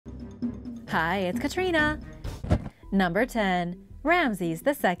Hi, it's Katrina. Number 10. Ramses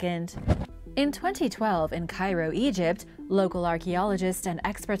II. In 2012 in Cairo, Egypt, local archaeologists and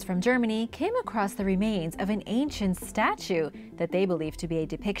experts from Germany came across the remains of an ancient statue that they believed to be a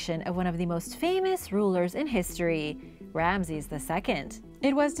depiction of one of the most famous rulers in history, Ramses II.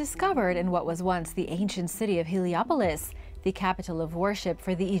 It was discovered in what was once the ancient city of Heliopolis, the capital of worship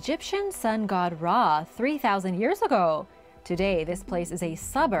for the Egyptian sun god Ra 3,000 years ago. Today, this place is a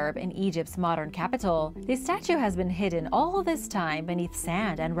suburb in Egypt's modern capital. The statue has been hidden all this time beneath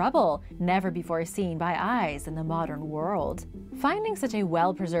sand and rubble, never before seen by eyes in the modern world. Finding such a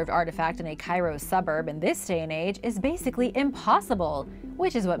well-preserved artifact in a Cairo suburb in this day and age is basically impossible,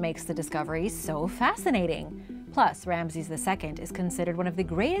 which is what makes the discovery so fascinating. Plus, Ramses II is considered one of the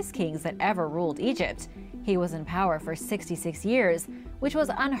greatest kings that ever ruled Egypt. He was in power for 66 years, which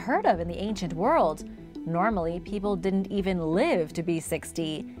was unheard of in the ancient world. Normally, people didn't even live to be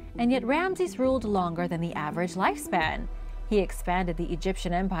 60, and yet Ramses ruled longer than the average lifespan. He expanded the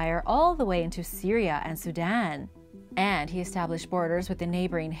Egyptian empire all the way into Syria and Sudan. And he established borders with the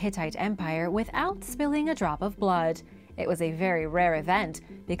neighboring Hittite Empire without spilling a drop of blood. It was a very rare event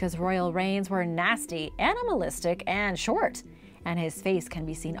because royal reigns were nasty, animalistic, and short. And his face can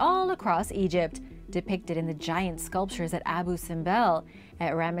be seen all across Egypt, depicted in the giant sculptures at Abu Simbel,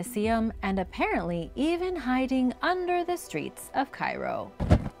 at Ramesseum, and apparently even hiding under the streets of Cairo.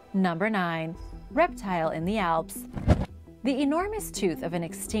 Number 9. Reptile in the Alps. The enormous tooth of an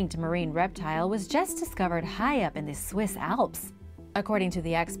extinct marine reptile was just discovered high up in the Swiss Alps. According to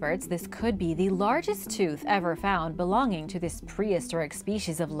the experts, this could be the largest tooth ever found belonging to this prehistoric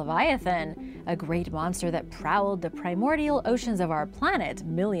species of Leviathan, a great monster that prowled the primordial oceans of our planet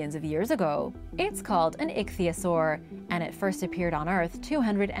millions of years ago. It's called an ichthyosaur, and it first appeared on Earth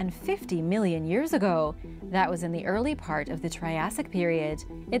 250 million years ago. That was in the early part of the Triassic period.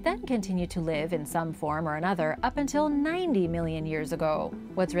 It then continued to live in some form or another up until 90 million years ago.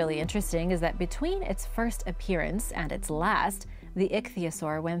 What's really interesting is that between its first appearance and its last, the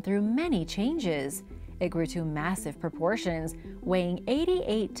ichthyosaur went through many changes. It grew to massive proportions, weighing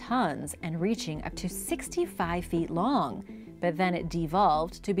 88 tons and reaching up to 65 feet long. But then it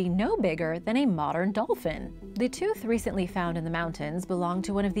devolved to be no bigger than a modern dolphin. The tooth recently found in the mountains belonged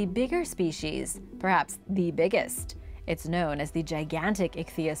to one of the bigger species, perhaps the biggest. It's known as the gigantic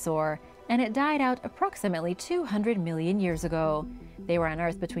ichthyosaur, and it died out approximately 200 million years ago. They were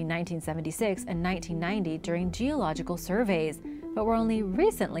unearthed between 1976 and 1990 during geological surveys, but were only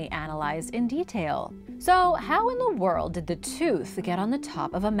recently analyzed in detail. So how in the world did the tooth get on the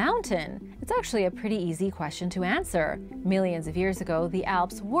top of a mountain? It's actually a pretty easy question to answer. Millions of years ago, the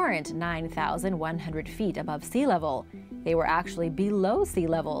Alps weren't 9,100 feet above sea level. They were actually below sea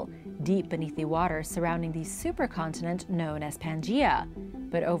level, deep beneath the water surrounding the supercontinent known as Pangaea.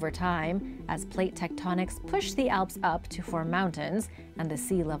 But over time, as plate tectonics pushed the Alps up to form mountains and the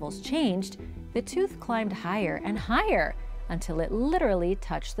sea levels changed, the tooth climbed higher and higher until it literally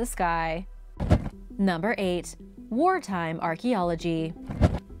touched the sky. Number 8. Wartime archaeology.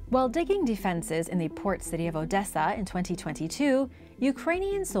 While digging defenses in the port city of Odessa in 2022,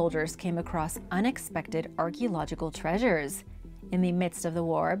 Ukrainian soldiers came across unexpected archaeological treasures. In the midst of the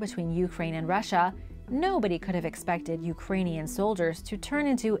war between Ukraine and Russia, nobody could have expected Ukrainian soldiers to turn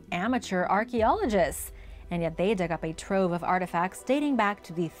into amateur archaeologists, and yet they dug up a trove of artifacts dating back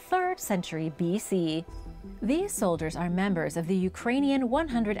to the 3rd century BC. These soldiers are members of the Ukrainian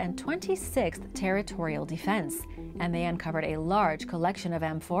 126th Territorial Defense, and they uncovered a large collection of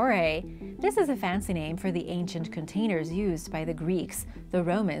amphorae. This is a fancy name for the ancient containers used by the Greeks, the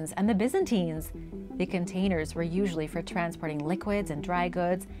Romans, and the Byzantines. The containers were usually for transporting liquids and dry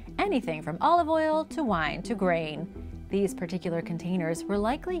goods, anything from olive oil to wine to grain. These particular containers were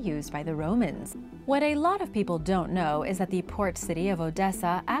likely used by the Romans. What a lot of people don't know is that the port city of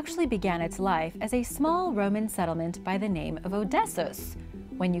Odessa actually began its life as a small Roman settlement by the name of Odessus.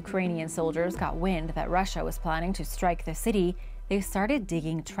 When Ukrainian soldiers got wind that Russia was planning to strike the city, they started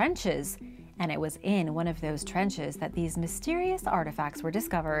digging trenches. And it was in one of those trenches that these mysterious artifacts were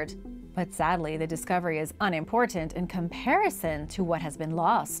discovered. But sadly, the discovery is unimportant in comparison to what has been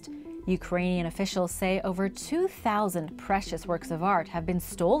lost. Ukrainian officials say over 2,000 precious works of art have been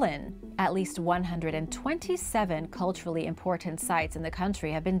stolen. At least 127 culturally important sites in the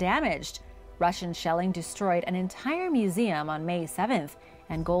country have been damaged. Russian shelling destroyed an entire museum on May 7th,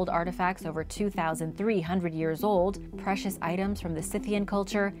 and gold artifacts over 2,300 years old, precious items from the Scythian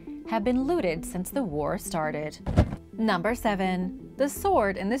culture, have been looted since the war started. Number 7. The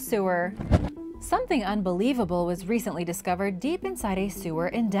sword in the sewer. Something unbelievable was recently discovered deep inside a sewer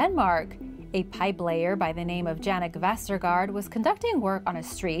in Denmark. A pipe layer by the name of Janek Vestergaard was conducting work on a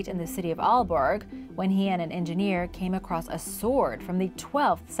street in the city of Aalborg when he and an engineer came across a sword from the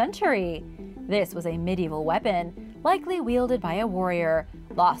 12th century. This was a medieval weapon, likely wielded by a warrior,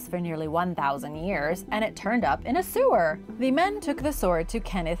 lost for nearly 1,000 years, and it turned up in a sewer. The men took the sword to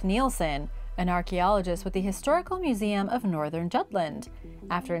Kenneth Nielsen, an archaeologist with the Historical Museum of Northern Jutland.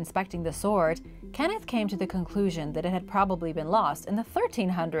 After inspecting the sword, Kenneth came to the conclusion that it had probably been lost in the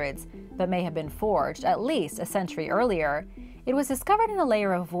 1300s, but may have been forged at least a century earlier. It was discovered in a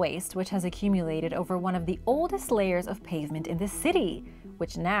layer of waste which has accumulated over one of the oldest layers of pavement in the city,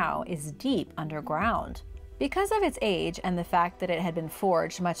 which now is deep underground. Because of its age and the fact that it had been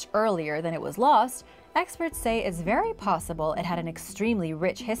forged much earlier than it was lost, experts say it's very possible it had an extremely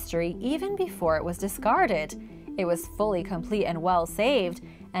rich history even before it was discarded. It was fully complete and well saved,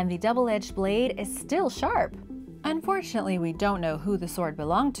 and the double-edged blade is still sharp. Unfortunately, we don't know who the sword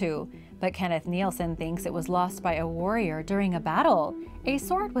belonged to, but Kenneth Nielsen thinks it was lost by a warrior during a battle. A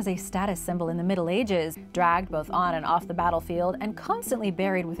sword was a status symbol in the Middle Ages, dragged both on and off the battlefield and constantly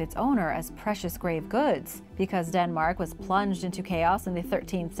buried with its owner as precious grave goods. Because Denmark was plunged into chaos in the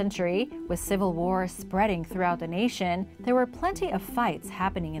 13th century, with civil war spreading throughout the nation, there were plenty of fights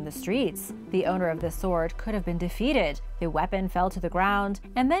happening in the streets. The owner of the sword could have been defeated. The weapon fell to the ground,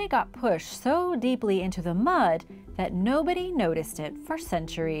 and then it got pushed so deeply into the mud that nobody noticed it for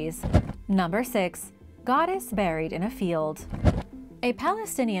centuries. Number 6. Goddess buried in a field. A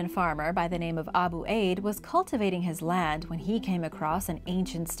Palestinian farmer by the name of Abu Aid was cultivating his land when he came across an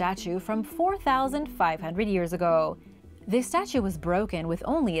ancient statue from 4,500 years ago. The statue was broken with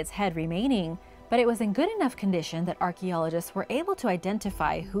only its head remaining, but it was in good enough condition that archaeologists were able to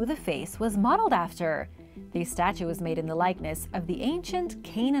identify who the face was modeled after. The statue was made in the likeness of the ancient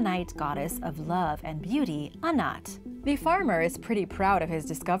Canaanite goddess of love and beauty, Anat. The farmer is pretty proud of his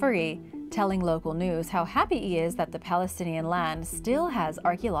discovery, telling local news how happy he is that the Palestinian land still has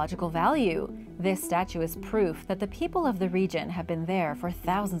archaeological value. This statue is proof that the people of the region have been there for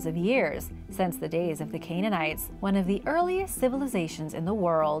thousands of years, since the days of the Canaanites, one of the earliest civilizations in the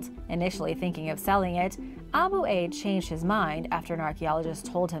world. Initially thinking of selling it, Abu Aid changed his mind after an archaeologist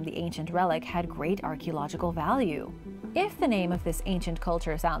told him the ancient relic had great archaeological value. If the name of this ancient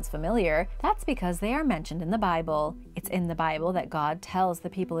culture sounds familiar, that's because they are mentioned in the Bible. It's in the Bible that God tells the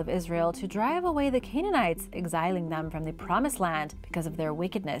people of Israel to drive away the Canaanites, exiling them from the Promised Land because of their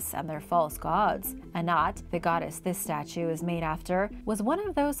wickedness and their false gods. Anat, the goddess this statue is made after, was one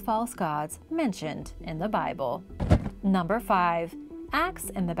of those false gods mentioned in the Bible. Number 5. Axe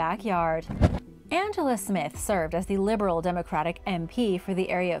in the backyard. Angela Smith served as the Liberal Democratic MP for the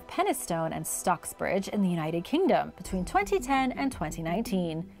area of Penistone and Stocksbridge in the United Kingdom between 2010 and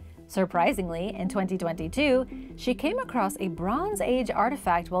 2019. Surprisingly, in 2022, she came across a Bronze Age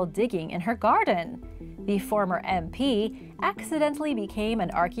artifact while digging in her garden. The former MP accidentally became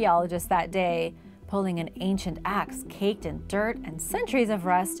an archaeologist that day, pulling an ancient axe caked in dirt and centuries of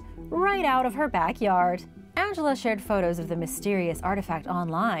rust right out of her backyard. Angela shared photos of the mysterious artifact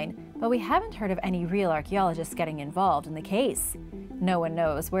online, but we haven't heard of any real archaeologists getting involved in the case. No one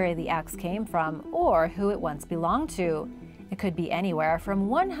knows where the axe came from or who it once belonged to. It could be anywhere from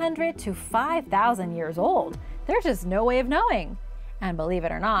 100 to 5,000 years old. There's just no way of knowing. And believe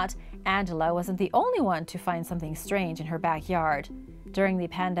it or not, Angela wasn't the only one to find something strange in her backyard. During the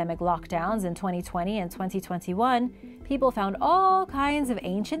pandemic lockdowns in 2020 and 2021, people found all kinds of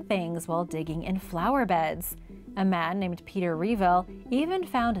ancient things while digging in flower beds. A man named Peter Revel even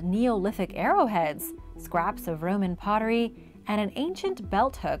found Neolithic arrowheads, scraps of Roman pottery, and an ancient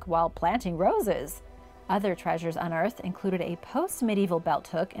belt hook while planting roses. Other treasures unearthed included a post-medieval belt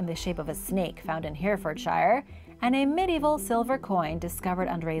hook in the shape of a snake found in Herefordshire, and a medieval silver coin discovered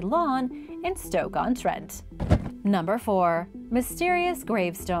under a lawn in Stoke-on-Trent. Number 4. Mysterious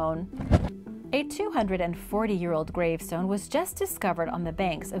gravestone. A 240-year-old gravestone was just discovered on the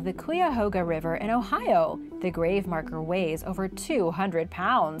banks of the Cuyahoga River in Ohio. The grave marker weighs over 200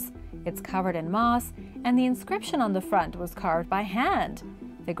 pounds. It's covered in moss, and the inscription on the front was carved by hand.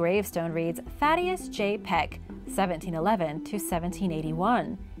 The gravestone reads Thaddeus J. Peck, 1711 to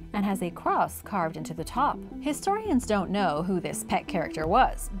 1781, and has a cross carved into the top. Historians don't know who this Peck character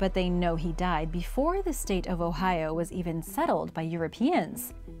was, but they know he died before the state of Ohio was even settled by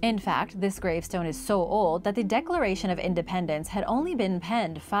Europeans. In fact, this gravestone is so old that the Declaration of Independence had only been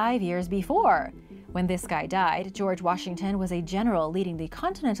penned 5 years before. When this guy died, George Washington was a general leading the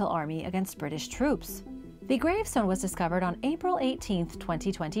Continental Army against British troops. The gravestone was discovered on April 18,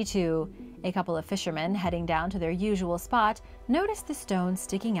 2022. A couple of fishermen heading down to their usual spot noticed the stone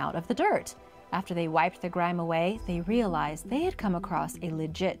sticking out of the dirt. After they wiped the grime away, they realized they had come across a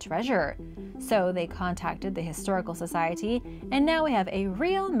legit treasure. So they contacted the Historical Society, and now we have a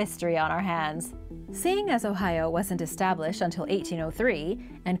real mystery on our hands. Seeing as Ohio wasn't established until 1803,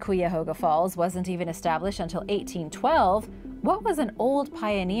 and Cuyahoga Falls wasn't even established until 1812, what was an old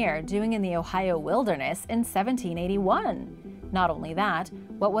pioneer doing in the Ohio wilderness in 1781? Not only that,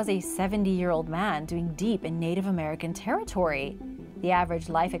 what was a 70-year-old man doing deep in Native American territory? The average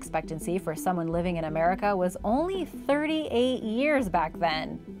life expectancy for someone living in America was only 38 years back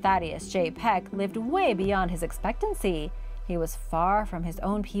then. Thaddeus J. Peck lived way beyond his expectancy. He was far from his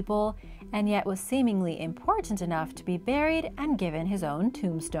own people, and yet was seemingly important enough to be buried and given his own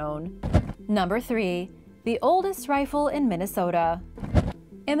tombstone. Number 3. The oldest rifle in Minnesota.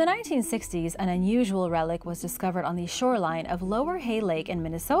 In the 1960s, an unusual relic was discovered on the shoreline of Lower Hay Lake in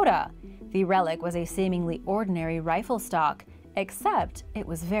Minnesota. The relic was a seemingly ordinary rifle stock, except it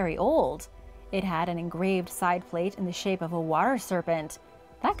was very old. It had an engraved side plate in the shape of a water serpent.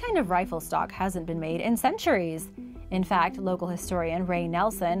 That kind of rifle stock hasn't been made in centuries. In fact, local historian Ray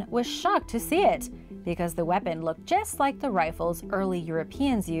Nelson was shocked to see it, because the weapon looked just like the rifles early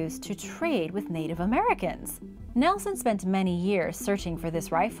Europeans used to trade with Native Americans. Nelson spent many years searching for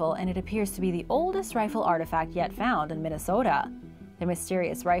this rifle, and it appears to be the oldest rifle artifact yet found in Minnesota. The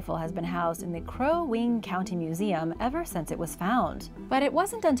mysterious rifle has been housed in the Crow Wing County Museum ever since it was found. But it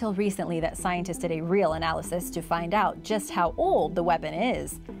wasn't until recently that scientists did a real analysis to find out just how old the weapon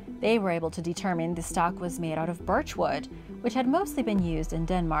is. They were able to determine the stock was made out of birchwood, which had mostly been used in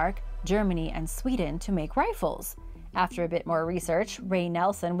Denmark, Germany, and Sweden to make rifles. After a bit more research, Ray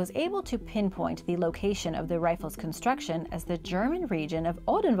Nelson was able to pinpoint the location of the rifle's construction as the German region of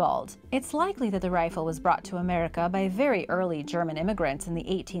Odenwald. It's likely that the rifle was brought to America by very early German immigrants in the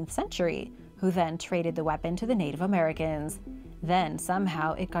 18th century, who then traded the weapon to the Native Americans. Then,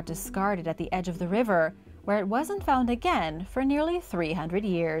 somehow, it got discarded at the edge of the river, where it wasn't found again for nearly 300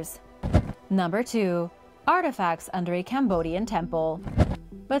 years. Number 2. Artifacts under a Cambodian temple.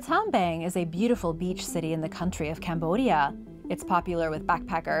 Battambang is a beautiful beach city in the country of Cambodia. It's popular with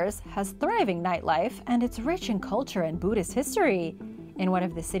backpackers, has thriving nightlife, and it's rich in culture and Buddhist history. In one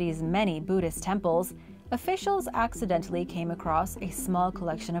of the city's many Buddhist temples, officials accidentally came across a small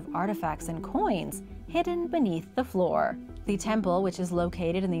collection of artifacts and coins hidden beneath the floor. The temple, which is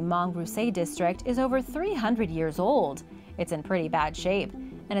located in the Mang Rusay district, is over 300 years old. It's in pretty bad shape,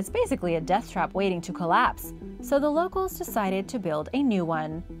 and it's basically a death trap waiting to collapse. So the locals decided to build a new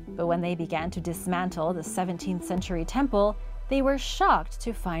one. But when they began to dismantle the 17th century temple, they were shocked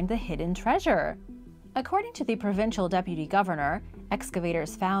to find the hidden treasure. According to the provincial deputy governor,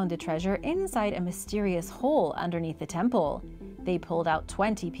 excavators found the treasure inside a mysterious hole underneath the temple. They pulled out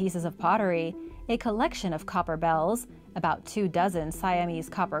 20 pieces of pottery, a collection of copper bells, about 24 Siamese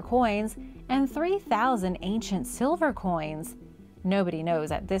copper coins, and 3,000 ancient silver coins. Nobody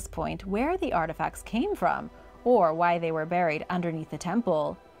knows at this point where the artifacts came from, or why they were buried underneath the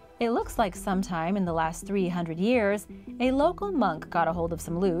temple. It looks like sometime in the last 300 years, a local monk got a hold of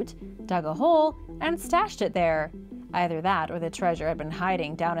some loot, dug a hole, and stashed it there. Either that or the treasure had been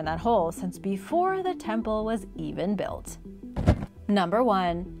hiding down in that hole since before the temple was even built. Number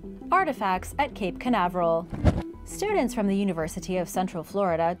 1. Artifacts at Cape Canaveral. Students from the University of Central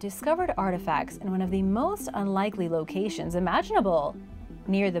Florida discovered artifacts in one of the most unlikely locations imaginable.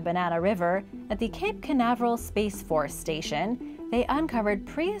 Near the Banana River, at the Cape Canaveral Space Force Station, they uncovered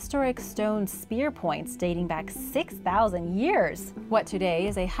prehistoric stone spear points dating back 6,000 years. What today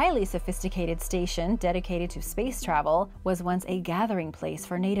is a highly sophisticated station dedicated to space travel was once a gathering place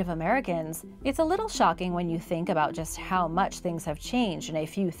for Native Americans. It's a little shocking when you think about just how much things have changed in a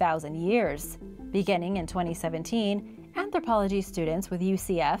few thousand years. Beginning in 2017, anthropology students with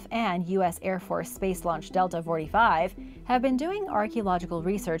UCF and U.S. Air Force Space Launch Delta 45 have been doing archaeological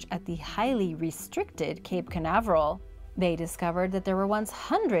research at the highly restricted Cape Canaveral. They discovered that there were once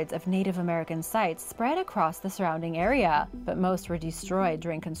hundreds of Native American sites spread across the surrounding area, but most were destroyed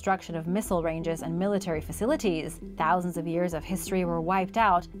during construction of missile ranges and military facilities. Thousands of years of history were wiped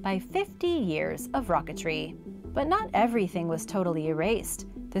out by 50 years of rocketry. But not everything was totally erased.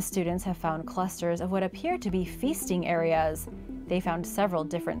 The students have found clusters of what appear to be feasting areas. They found several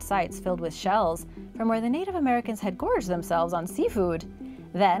different sites filled with shells from where the Native Americans had gorged themselves on seafood.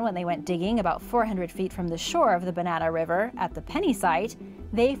 Then, when they went digging about 400 feet from the shore of the Banana River at the Penny site,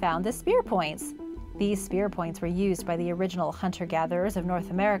 they found the spear points. These spear points were used by the original hunter-gatherers of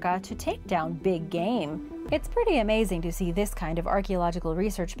North America to take down big game. It's pretty amazing to see this kind of archaeological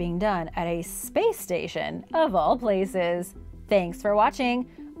research being done at a space station, of all places. Thanks for watching!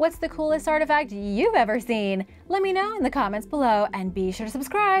 What's the coolest artifact you've ever seen? Let me know in the comments below, and be sure to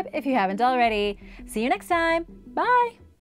subscribe if you haven't already. See you next time. Bye!